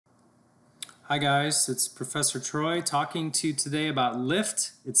Hi guys, it's Professor Troy talking to you today about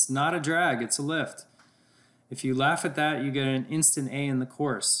lift. It's not a drag, it's a lift. If you laugh at that, you get an instant A in the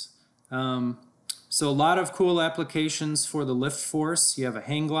course. So a lot of cool applications for the lift force. You have a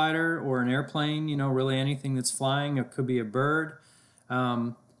hang glider or an airplane, really anything that's flying. It could be a bird.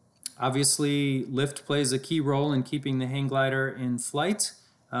 Obviously, lift plays a key role in keeping the hang glider in flight.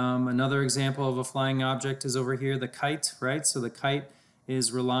 Another example of a flying object is over here, the kite, right? So the kite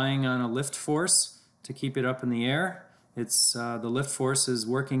is relying on a lift force to keep it up in the air. The lift force is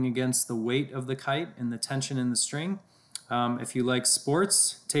working against the weight of the kite and the tension in the string. If you like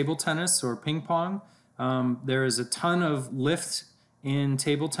sports, table tennis or ping pong, there is a ton of lift in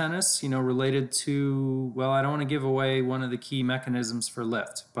table tennis, related to, well, I don't want to give away one of the key mechanisms for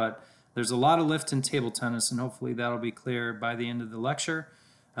lift, but there's a lot of lift in table tennis, and hopefully that'll be clear by the end of the lecture.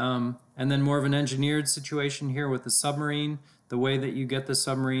 And then more of an engineered situation here with the submarine. The way that you get the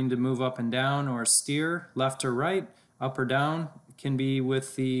submarine to move up and down or steer left or right, up or down, can be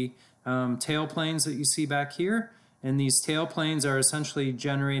with the tail planes that you see back here. And these tail planes are essentially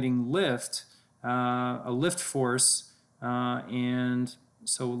generating lift, a lift force. And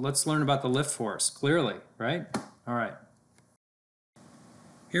so let's learn about the lift force clearly, right? All right.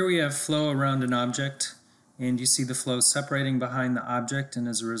 Here we have flow around an object, and you see the flow separating behind the object, and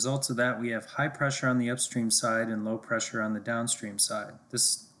as a result of that we have high pressure on the upstream side and low pressure on the downstream side.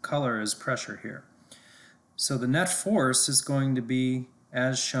 This color is pressure here. So the net force is going to be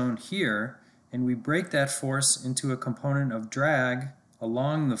as shown here, and we break that force into a component of drag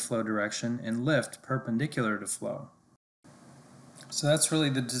along the flow direction and lift perpendicular to flow. So that's really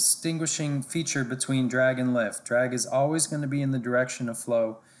the distinguishing feature between drag and lift. Drag is always going to be in the direction of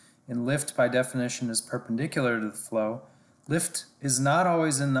flow, and lift by definition is perpendicular to the flow. Lift is not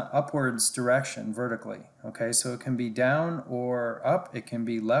always in the upwards direction vertically, okay? So it can be down or up, it can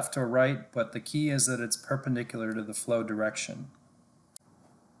be left or right, but the key is that it's perpendicular to the flow direction.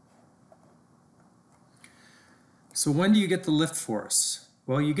 So when do you get the lift force?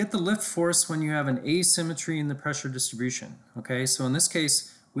 Well, you get the lift force when you have an asymmetry in the pressure distribution, okay? So in this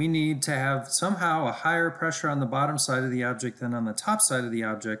case, we need to have somehow a higher pressure on the bottom side of the object than on the top side of the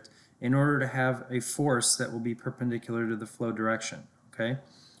object in order to have a force that will be perpendicular to the flow direction, okay?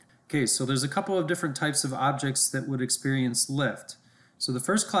 Okay, so there's a couple of different types of objects that would experience lift. So the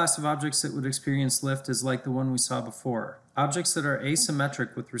first class of objects that would experience lift is like the one we saw before. Objects that are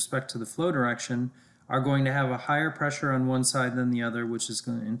asymmetric with respect to the flow direction are going to have a higher pressure on one side than the other, which is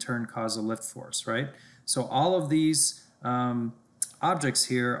going to in turn cause a lift force, right? So all of these objects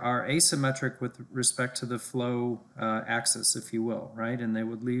here are asymmetric with respect to the flow axis, if you will, right? And they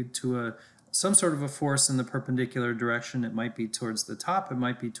would lead to some sort of a force in the perpendicular direction. It might be towards the top, it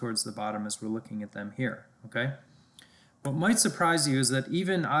might be towards the bottom as we're looking at them here, okay? What might surprise you is that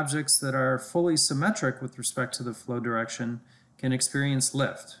even objects that are fully symmetric with respect to the flow direction can experience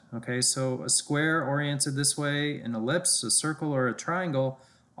lift, okay? So a square oriented this way, an ellipse, a circle, or a triangle,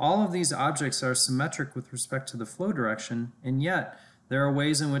 all of these objects are symmetric with respect to the flow direction, and yet there are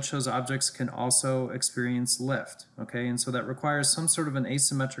ways in which those objects can also experience lift, okay? And so that requires some sort of an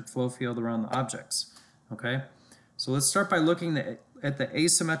asymmetric flow field around the objects, okay? So let's start by looking at the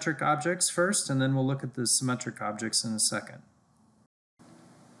asymmetric objects first, and then we'll look at the symmetric objects in a second.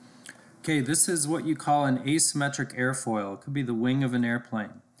 Okay, this is what you call an asymmetric airfoil. It could be the wing of an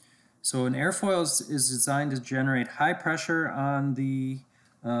airplane. So an airfoil is designed to generate high pressure on the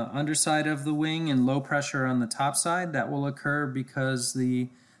underside of the wing and low pressure on the top side. That will occur because the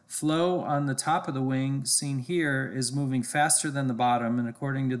flow on the top of the wing, seen here, is moving faster than the bottom, and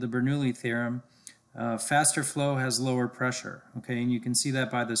according to the Bernoulli theorem, faster flow has lower pressure, okay? And you can see that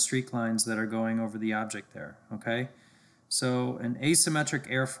by the streak lines that are going over the object there, okay? So an asymmetric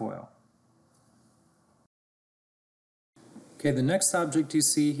airfoil. Okay, the next object you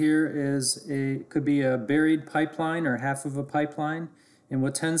see here could be a buried pipeline or half of a pipeline, and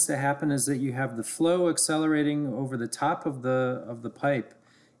what tends to happen is that you have the flow accelerating over the top of the pipe,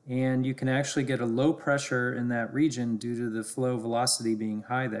 and you can actually get a low pressure in that region due to the flow velocity being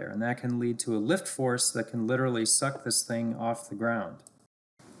high there, and that can lead to a lift force that can literally suck this thing off the ground.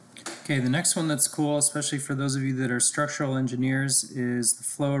 Okay, the next one that's cool, especially for those of you that are structural engineers, is the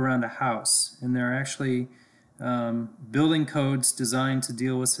flow around a house, and there are actually building codes designed to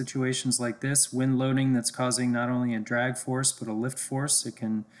deal with situations like this. Wind loading that's causing not only a drag force but a lift force. It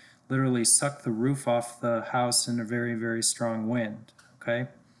can literally suck the roof off the house in a very, very strong wind, okay?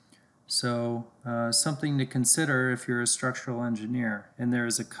 So something to consider if you're a structural engineer. And there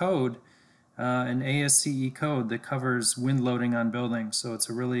is a code, an ASCE code that covers wind loading on buildings, so it's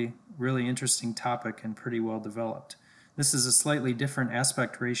a really, really interesting topic and pretty well developed. This is a slightly different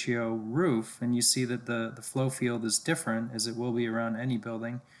aspect ratio roof, and you see that the flow field is different, as it will be around any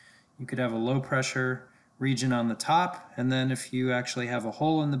building. You could have a low pressure region on the top, and then if you actually have a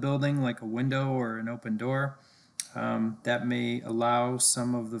hole in the building, like a window or an open door, that may allow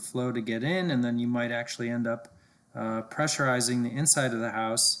some of the flow to get in, and then you might actually end up pressurizing the inside of the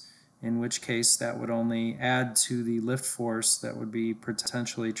house, in which case that would only add to the lift force that would be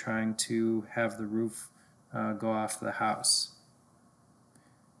potentially trying to have the roof go off the house.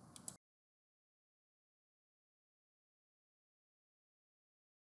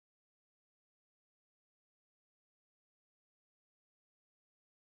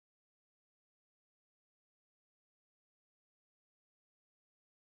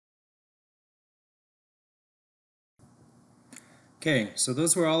 Okay, so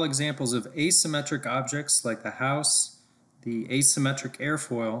those were all examples of asymmetric objects like the house, the asymmetric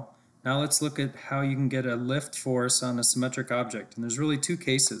airfoil. Now let's look at how you can get a lift force on a symmetric object. And there's really two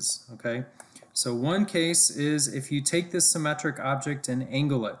cases, okay? So one case is if you take this symmetric object and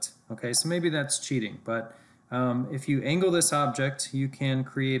angle it, okay? So maybe that's cheating, but if you angle this object, you can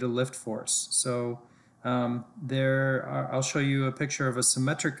create a lift force. So I'll show you a picture of a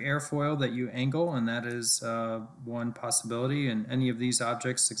symmetric airfoil that you angle, and that is one possibility. And any of these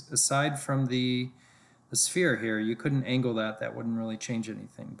objects, aside from the sphere here, you couldn't angle that. That wouldn't really change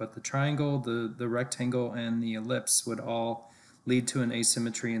anything. But the triangle, the rectangle, and the ellipse would all lead to an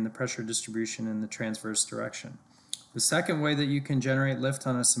asymmetry in the pressure distribution in the transverse direction. The second way that you can generate lift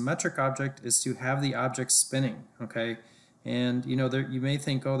on a symmetric object is to have the object spinning, okay? And you know, you may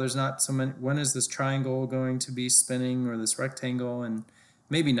think, oh, there's not so many, when is this triangle going to be spinning, or this rectangle? And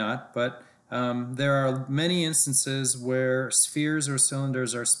maybe not, but there are many instances where spheres or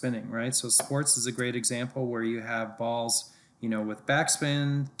cylinders are spinning, right? So sports is a great example where you have balls, you know, with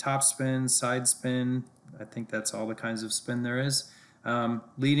backspin, topspin, side spin. I think that's all the kinds of spin there is,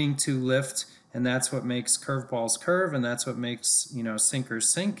 leading to lift, and that's what makes curveballs curve, and that's what makes, you know, sinkers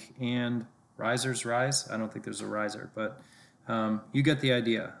sink and risers rise. I don't think there's a riser, but you get the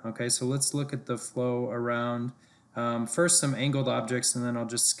idea. Okay, so let's look at the flow around first some angled objects, and then I'll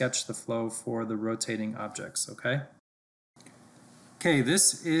just sketch the flow for the rotating objects, okay? Okay,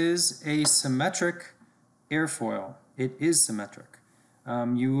 this is a symmetric airfoil. It is symmetric.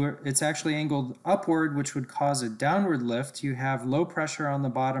 It's actually angled upward, which would cause a downward lift. You have low pressure on the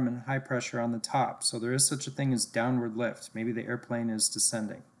bottom and high pressure on the top. So there is such a thing as downward lift. Maybe the airplane is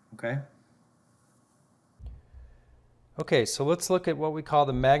descending, okay? Okay, so let's look at what we call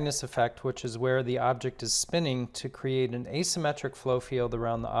the Magnus effect, which is where the object is spinning to create an asymmetric flow field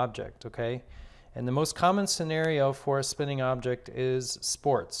around the object, okay? And the most common scenario for a spinning object is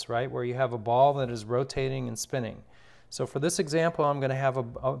sports, right? Where you have a ball that is rotating and spinning. So for this example, I'm going to have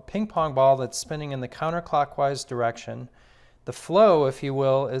a ping pong ball that's spinning in the counterclockwise direction. The flow, if you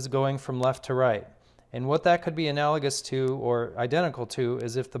will, is going from left to right. And what that could be analogous to or identical to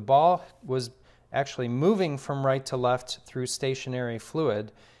is if the ball was actually moving from right to left through stationary fluid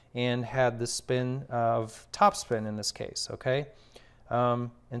and had the spin of topspin in this case, okay?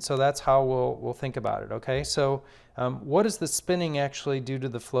 And so that's how we'll think about it, okay? So what does the spinning actually do to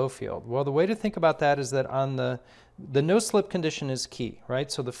the flow field? Well, the way to think about that is that on the no-slip condition is key,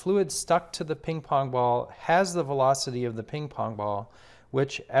 right? So the fluid stuck to the ping pong ball has the velocity of the ping pong ball,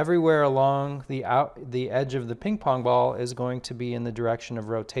 which everywhere along the edge of the ping pong ball is going to be in the direction of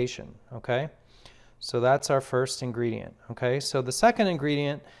rotation, okay? So that's our first ingredient, okay? So the second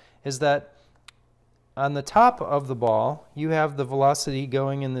ingredient is that on the top of the ball, you have the velocity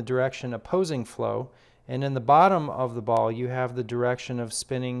going in the direction opposing flow, and in the bottom of the ball, you have the direction of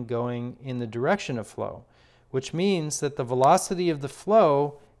spinning going in the direction of flow, which means that the velocity of the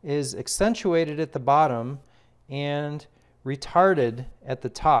flow is accentuated at the bottom and retarded at the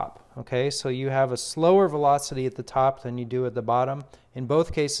top, okay? So you have a slower velocity at the top than you do at the bottom. In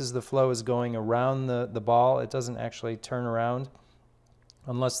both cases, the flow is going around the ball. It doesn't actually turn around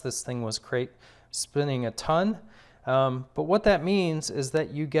unless this thing was spinning a ton. But what that means is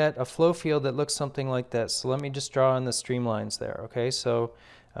that you get a flow field that looks something like this. So let me just draw in the streamlines there, okay? So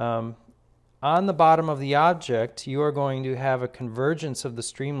on the bottom of the object, you are going to have a convergence of the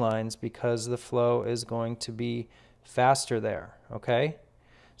streamlines because the flow is going to be faster there, okay?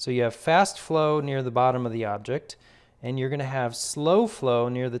 So you have fast flow near the bottom of the object, and you're going to have slow flow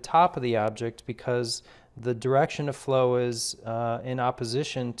near the top of the object because the direction of flow is in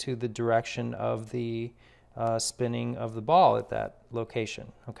opposition to the direction of the spinning of the ball at that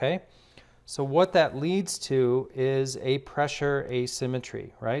location, okay? So what that leads to is a pressure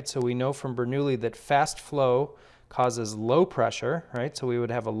asymmetry, right? So we know from Bernoulli that fast flow causes low pressure, right? So we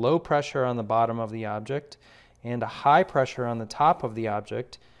would have a low pressure on the bottom of the object, and a high pressure on the top of the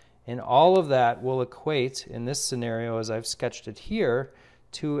object, and all of that will equate, in this scenario as I've sketched it here,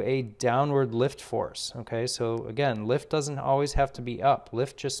 to a downward lift force. Okay, so again, lift doesn't always have to be up.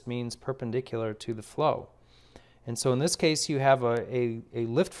 Lift just means perpendicular to the flow. And so in this case, you have a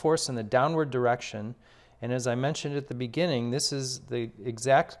lift force in the downward direction. And as I mentioned at the beginning, this is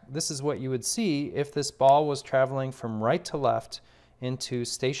what you would see if this ball was traveling from right to left into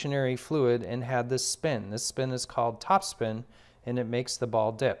stationary fluid and had this spin. This spin is called topspin, and it makes the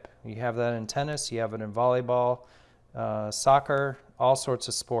ball dip. You have that in tennis, you have it in volleyball, soccer, all sorts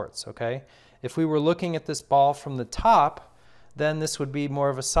of sports, okay? If we were looking at this ball from the top, then this would be more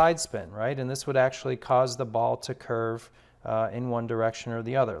of a side spin, right? And this would actually cause the ball to curve in one direction or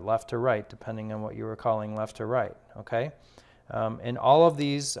the other, left or right, depending on what you were calling left or right, okay? And all of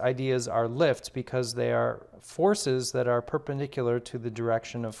these ideas are lift because they are forces that are perpendicular to the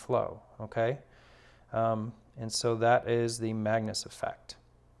direction of flow, okay? And so that is the Magnus effect.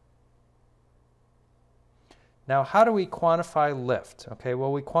 Now, how do we quantify lift? Okay,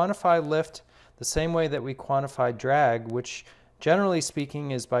 well, we quantify lift the same way that we quantify drag, which generally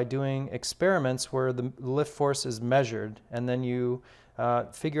speaking is by doing experiments where the lift force is measured, and then you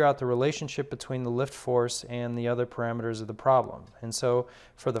figure out the relationship between the lift force and the other parameters of the problem. And so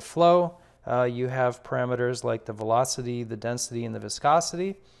for the flow, you have parameters like the velocity, the density, and the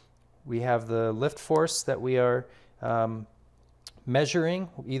viscosity. We have the lift force that we are measuring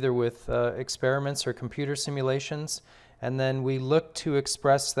either with experiments or computer simulations, and then we look to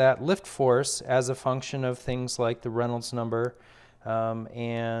express that lift force as a function of things like the Reynolds number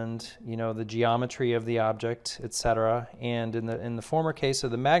and the geometry of the object, etc. And in the former case of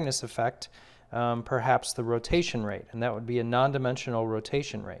the Magnus effect, perhaps the rotation rate, and that would be a non-dimensional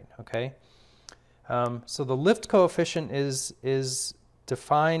rotation rate. Okay, so the lift coefficient is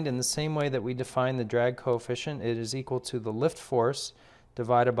defined in the same way that we define the drag coefficient. It is equal to the lift force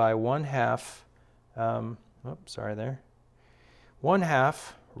divided by 1/2, 1/2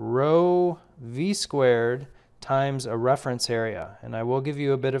 rho v squared times a reference area. And I will give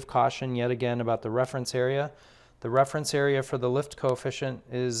you a bit of caution yet again about the reference area. The reference area for the lift coefficient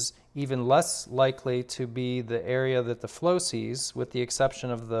is even less likely to be the area that the flow sees, with the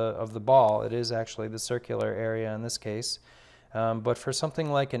exception of the ball. It is actually the circular area in this case. But for something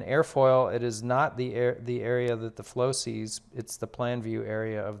like an airfoil, it is not the area that the flow sees, it's the plan view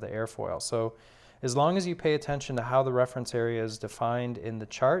area of the airfoil. So as long as you pay attention to how the reference area is defined in the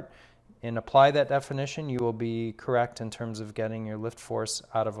chart and apply that definition, you will be correct in terms of getting your lift force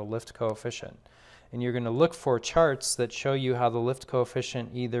out of a lift coefficient. And you're going to look for charts that show you how the lift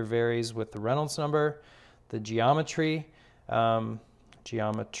coefficient either varies with the Reynolds number, the geometry, or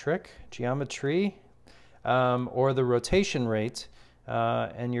the rotation rate,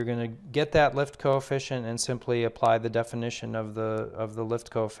 and you're going to get that lift coefficient and simply apply the definition of the lift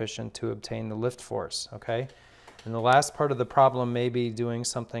coefficient to obtain the lift force. Okay, and the last part of the problem may be doing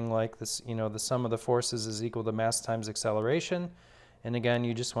something like this. The sum of the forces is equal to mass times acceleration, and again,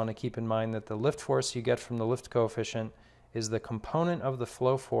 you just want to keep in mind that the lift force you get from the lift coefficient is the component of the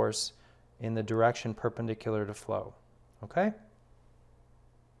flow force in the direction perpendicular to flow. Okay.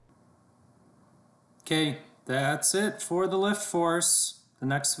 Okay, that's it for the lift force. The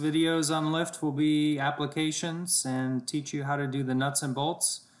next videos on lift will be applications and teach you how to do the nuts and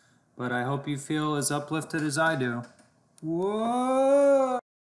bolts. But I hope you feel as uplifted as I do. Whoa!